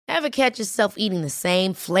Ever catch yourself eating the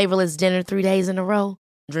same flavorless dinner 3 days in a row?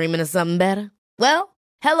 Dreaming of something better? Well,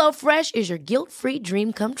 HelloFresh is your guilt-free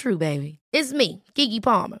dream come true, baby. It's me, Keke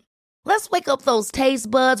Palmer. Let's wake up those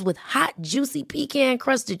taste buds with hot, juicy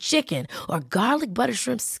pecan-crusted chicken or garlic butter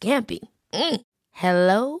shrimp scampi.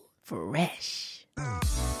 Hello Fresh.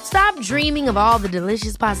 Stop dreaming of all the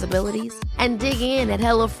delicious possibilities and dig in at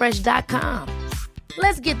HelloFresh.com.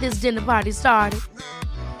 Let's get this dinner party started.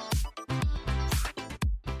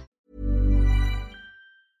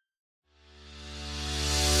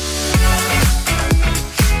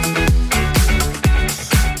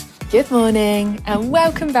 Good morning and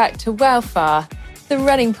welcome back to Well Far, the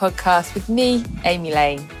running podcast with me, Amy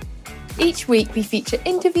Lane. Each week we feature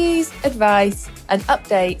interviews, advice and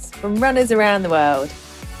updates from runners around the world,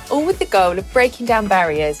 all with the goal of breaking down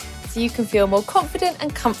barriers so you can feel more confident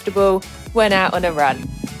and comfortable when out on a run.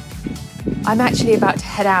 I'm actually about to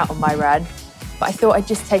head out on my run, but I thought I'd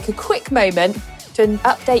just take a quick moment to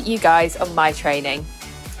update you guys on my training.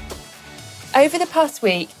 Over the past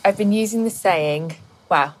week, I've been using the saying,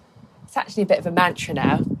 wow, it's actually a bit of a mantra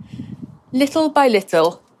now. Little by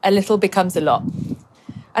little, a little becomes a lot.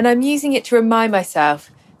 And I'm using it to remind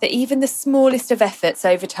myself that even the smallest of efforts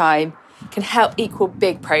over time can help equal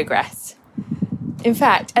big progress. In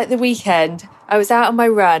fact, at the weekend, I was out on my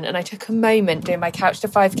run and I took a moment doing my Couch to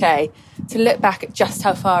 5K to look back at just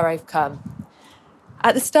how far I've come.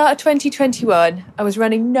 At the start of 2021, I was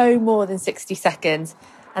running no more than 60 seconds,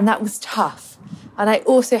 and that was tough. And I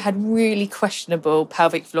also had really questionable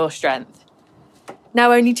pelvic floor strength.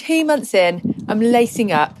 Now, only 2 months in, I'm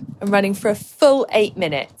lacing up and running for a full 8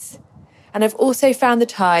 minutes. And I've also found the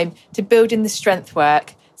time to build in the strength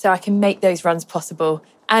work so I can make those runs possible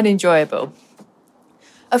and enjoyable.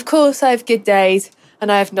 Of course, I have good days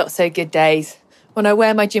and I have not so good days when I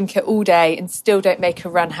wear my gym kit all day and still don't make a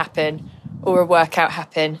run happen or a workout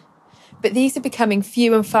happen. But these are becoming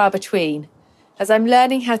few and far between, as I'm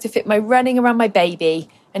learning how to fit my running around my baby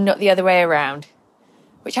and not the other way around.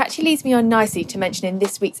 Which actually leads me on nicely to mentioning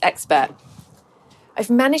this week's expert. I've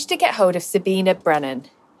managed to get hold of Sabina Brennan.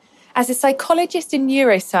 As a psychologist and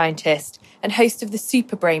neuroscientist and host of the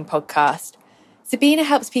Superbrain podcast, Sabina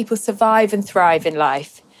helps people survive and thrive in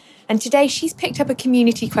life. And today she's picked up a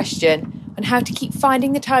community question on how to keep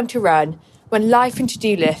finding the time to run when life and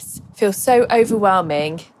to-do lists feel so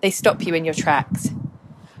overwhelming they stop you in your tracks.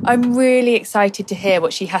 I'm really excited to hear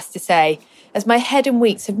what she has to say, as my head and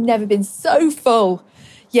weeks have never been so full,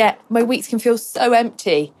 yet my weeks can feel so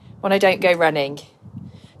empty when I don't go running.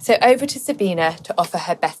 So over to Sabina to offer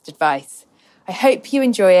her best advice. I hope you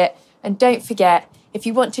enjoy it, and don't forget, if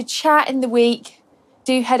you want to chat in the week,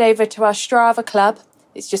 do head over to our Strava club.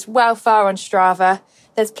 It's just Well Far on Strava.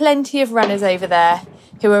 There's plenty of runners over there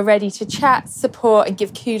who are ready to chat, support and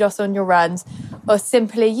give kudos on your runs, or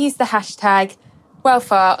simply use the hashtag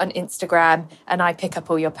WellFar on Instagram and I pick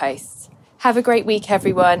up all your posts. Have a great week,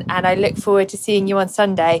 everyone, and I look forward to seeing you on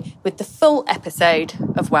Sunday with the full episode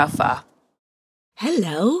of WellFar.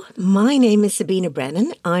 Hello, my name is Sabina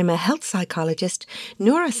Brennan. I'm a health psychologist,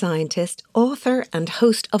 neuroscientist, author and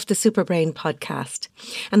host of the Superbrain podcast.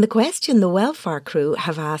 And the question the WellFar crew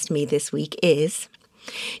have asked me this week is,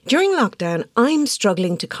 during lockdown, I'm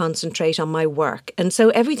struggling to concentrate on my work, and so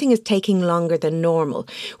everything is taking longer than normal,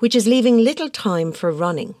 which is leaving little time for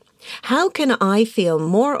running. How can I feel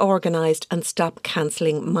more organised and stop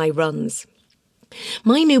cancelling my runs?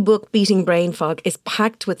 My new book, Beating Brain Fog, is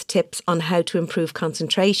packed with tips on how to improve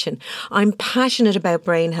concentration. I'm passionate about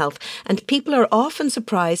brain health, and people are often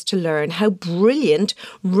surprised to learn how brilliant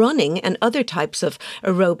running and other types of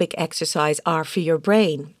aerobic exercise are for your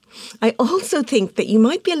brain. I also think that you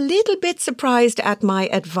might be a little bit surprised at my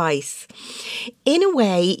advice. In a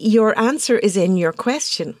way, your answer is in your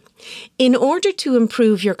question. In order to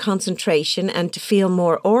improve your concentration and to feel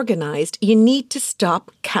more organised, you need to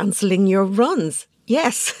stop cancelling your runs.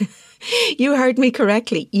 Yes, you heard me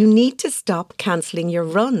correctly. You need to stop cancelling your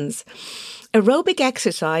runs. Aerobic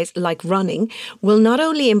exercise, like running, will not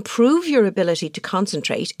only improve your ability to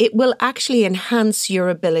concentrate, it will actually enhance your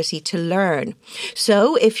ability to learn.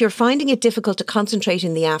 So if you're finding it difficult to concentrate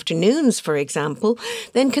in the afternoons, for example,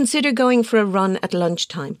 then consider going for a run at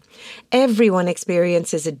lunchtime. Everyone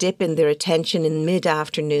experiences a dip in their attention in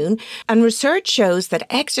mid-afternoon, and research shows that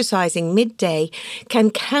exercising midday can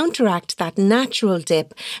counteract that natural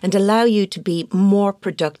dip and allow you to be more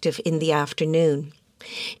productive in the afternoon.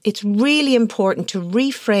 It's really important to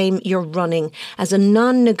reframe your running as a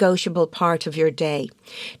non-negotiable part of your day.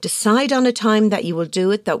 Decide on a time that you will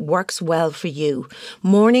do it that works well for you.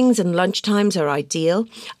 Mornings and lunchtimes are ideal.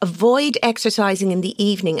 Avoid exercising in the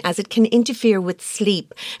evening as it can interfere with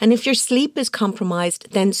sleep. And if your sleep is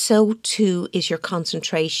compromised, then so too is your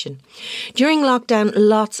concentration. During lockdown,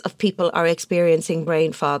 lots of people are experiencing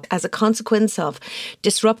brain fog as a consequence of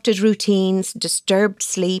disrupted routines, disturbed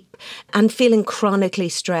sleep, and feeling chronically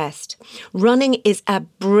stressed. Running is a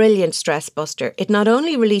brilliant stress buster. It not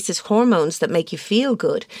only releases hormones that make you feel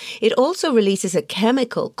good, it also releases a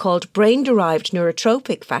chemical called brain-derived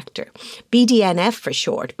neurotrophic factor, BDNF for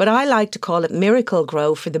short, but I like to call it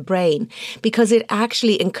Miracle-Gro for the brain because it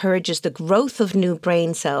actually encourages the growth of new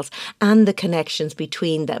brain cells and the connections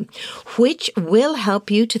between them, which will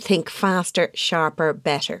help you to think faster, sharper,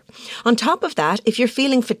 better. On top of that, if you're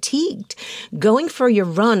feeling fatigued, going for your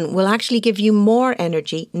run will actually give you more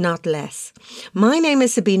energy, not less. My name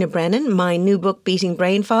is Sabina Brennan. My new book, Beating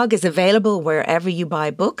Brain Fog, is available wherever you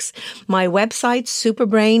buy books. My website,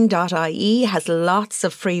 superbrain.ie, has lots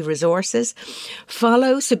of free resources.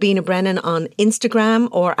 Follow Sabina Brennan on Instagram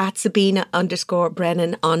or at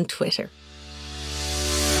Sabina_Brennan on Twitter.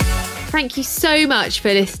 Thank you so much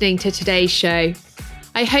for listening to today's show.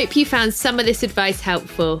 I hope you found some of this advice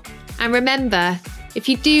helpful. And remember, if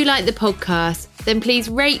you do like the podcast, then please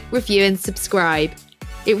rate, review and subscribe.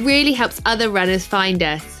 It really helps other runners find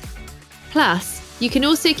us. Plus, you can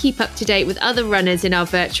also keep up to date with other runners in our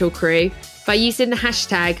virtual crew by using the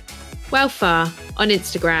hashtag WellFar on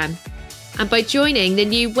Instagram and by joining the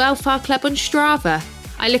new WellFar Club on Strava.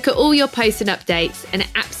 I look at all your posts and updates and it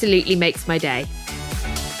absolutely makes my day.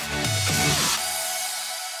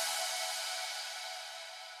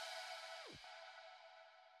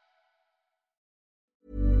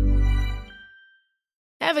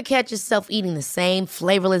 Ever catch yourself eating the same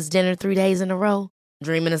flavorless dinner 3 days in a row?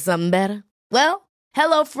 Dreaming of something better? Well,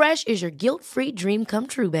 HelloFresh is your guilt-free dream come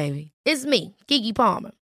true, baby. It's me, Keke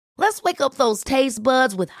Palmer. Let's wake up those taste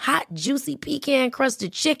buds with hot, juicy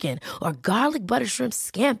pecan-crusted chicken or garlic butter shrimp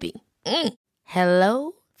scampi.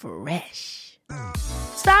 Hello Fresh.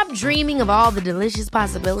 Stop dreaming of all the delicious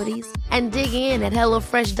possibilities and dig in at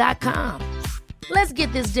HelloFresh.com. Let's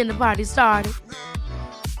get this dinner party started.